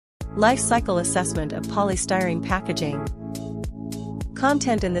Life cycle assessment of polystyrene packaging.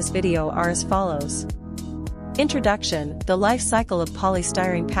 Content in this video are as follows. Introduction, the life cycle of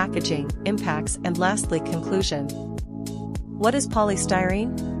polystyrene packaging, impacts, and lastly conclusion. What is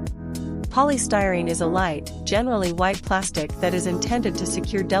polystyrene? Polystyrene is a light, generally white plastic that is intended to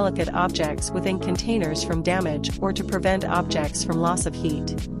secure delicate objects within containers from damage or to prevent objects from loss of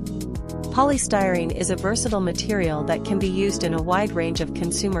heat. Polystyrene is a versatile material that can be used in a wide range of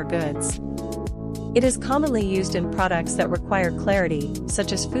consumer goods. It is commonly used in products that require clarity,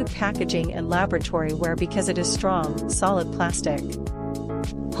 such as food packaging and laboratory ware because it is strong, solid plastic.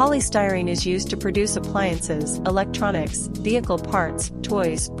 Polystyrene is used to produce appliances, electronics, vehicle parts,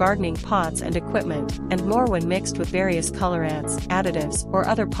 toys, gardening pots and equipment, and more when mixed with various colorants, additives, or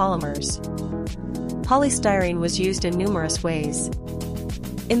other polymers. Polystyrene was used in numerous ways.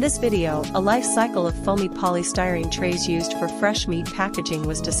 In this video, a life cycle of foamy polystyrene trays used for fresh meat packaging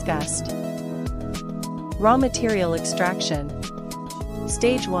was discussed. Raw material extraction.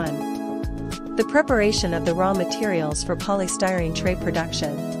 Stage 1. The preparation of the raw materials for polystyrene tray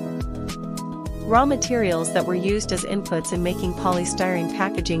production. Raw materials that were used as inputs in making polystyrene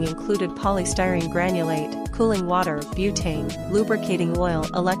packaging included polystyrene granulate, cooling water, butane, lubricating oil,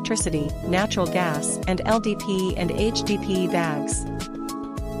 electricity, natural gas, and LDPE and HDPE bags.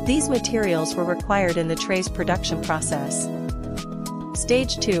 These materials were required in the tray's production process.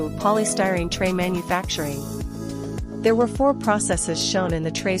 Stage 2, polystyrene tray manufacturing. There were 4 processes shown in the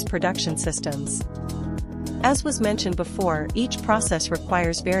tray's production systems. As was mentioned before, each process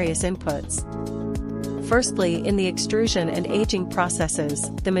requires various inputs. Firstly, in the extrusion and aging processes,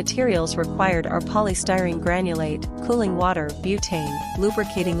 the materials required are polystyrene granulate, cooling water, butane,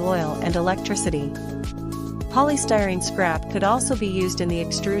 lubricating oil, and electricity. Polystyrene scrap could also be used in the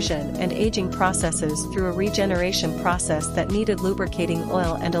extrusion and aging processes through a regeneration process that needed lubricating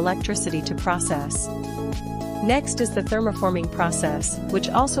oil and electricity to process. Next is the thermoforming process, which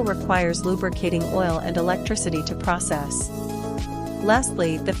also requires lubricating oil and electricity to process.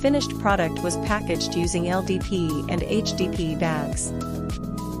 Lastly, the finished product was packaged using LDPE and HDPE bags.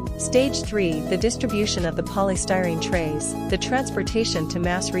 Stage 3, the distribution of the polystyrene trays, the transportation to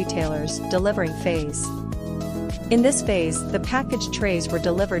mass retailers, delivering phase. In this phase, the packaged trays were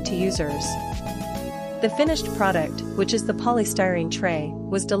delivered to users. The finished product, which is the polystyrene tray,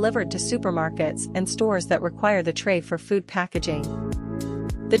 was delivered to supermarkets and stores that require the tray for food packaging.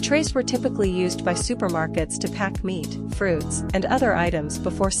 The trays were typically used by supermarkets to pack meat, fruits, and other items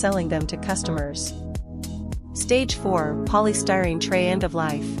before selling them to customers. Stage 4, polystyrene tray end of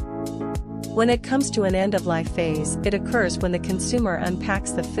life. When it comes to an end-of-life phase, it occurs when the consumer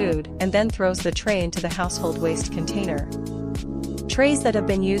unpacks the food and then throws the tray into the household waste container. Trays that have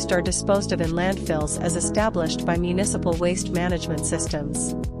been used are disposed of in landfills as established by municipal waste management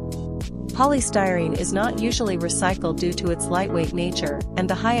systems. Polystyrene is not usually recycled due to its lightweight nature and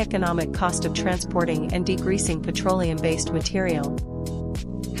the high economic cost of transporting and degreasing petroleum-based material.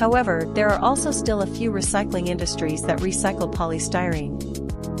 However, there are also still a few recycling industries that recycle polystyrene.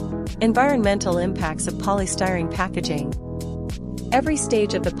 Environmental impacts of polystyrene packaging. Every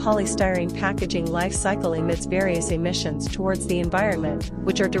stage of the polystyrene packaging life cycle emits various emissions towards the environment,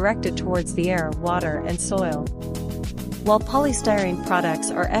 which are directed towards the air, water, and soil. While polystyrene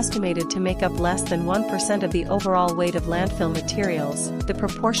products are estimated to make up less than 1% of the overall weight of landfill materials, the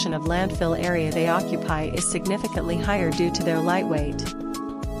proportion of landfill area they occupy is significantly higher due to their lightweight.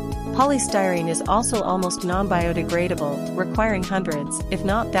 Polystyrene is also almost non-biodegradable, requiring hundreds, if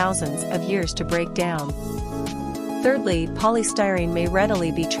not thousands, of years to break down. Thirdly, polystyrene may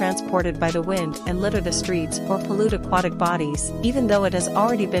readily be transported by the wind and litter the streets or pollute aquatic bodies, even though it has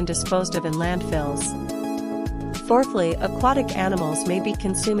already been disposed of in landfills. Fourthly, aquatic animals may be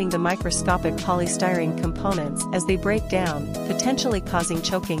consuming the microscopic polystyrene components as they break down, potentially causing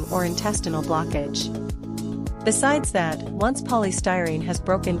choking or intestinal blockage. Besides that, once polystyrene has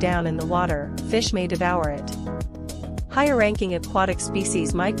broken down in the water, fish may devour it. Higher-ranking aquatic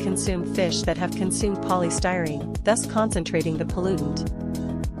species might consume fish that have consumed polystyrene, thus concentrating the pollutant.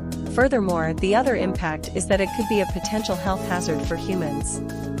 Furthermore, the other impact is that it could be a potential health hazard for humans.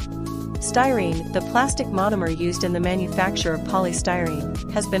 Styrene, the plastic monomer used in the manufacture of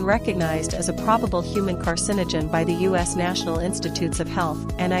polystyrene, has been recognized as a probable human carcinogen by the U.S. National Institutes of Health,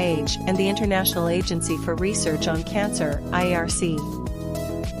 NIH, and the International Agency for Research on Cancer, IARC.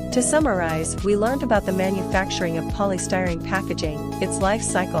 To summarize, we learned about the manufacturing of polystyrene packaging, its life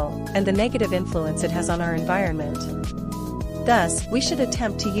cycle, and the negative influence it has on our environment. Thus, we should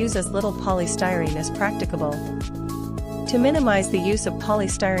attempt to use as little polystyrene as practicable. To minimize the use of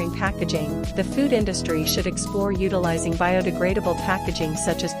polystyrene packaging, the food industry should explore utilizing biodegradable packaging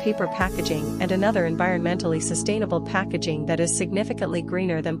such as paper packaging and another environmentally sustainable packaging that is significantly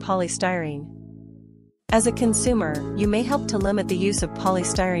greener than polystyrene. As a consumer, you may help to limit the use of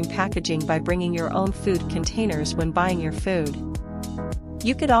polystyrene packaging by bringing your own food containers when buying your food.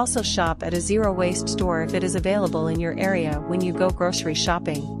 You could also shop at a zero-waste store if it is available in your area when you go grocery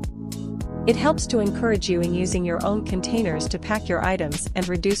shopping. It helps to encourage you in using your own containers to pack your items and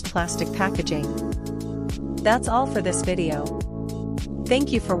reduce plastic packaging. That's all for this video.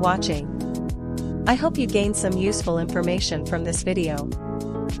 Thank you for watching. I hope you gained some useful information from this video.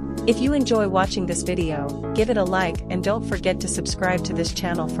 If you enjoy watching this video, give it a like and don't forget to subscribe to this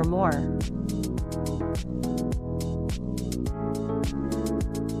channel for more.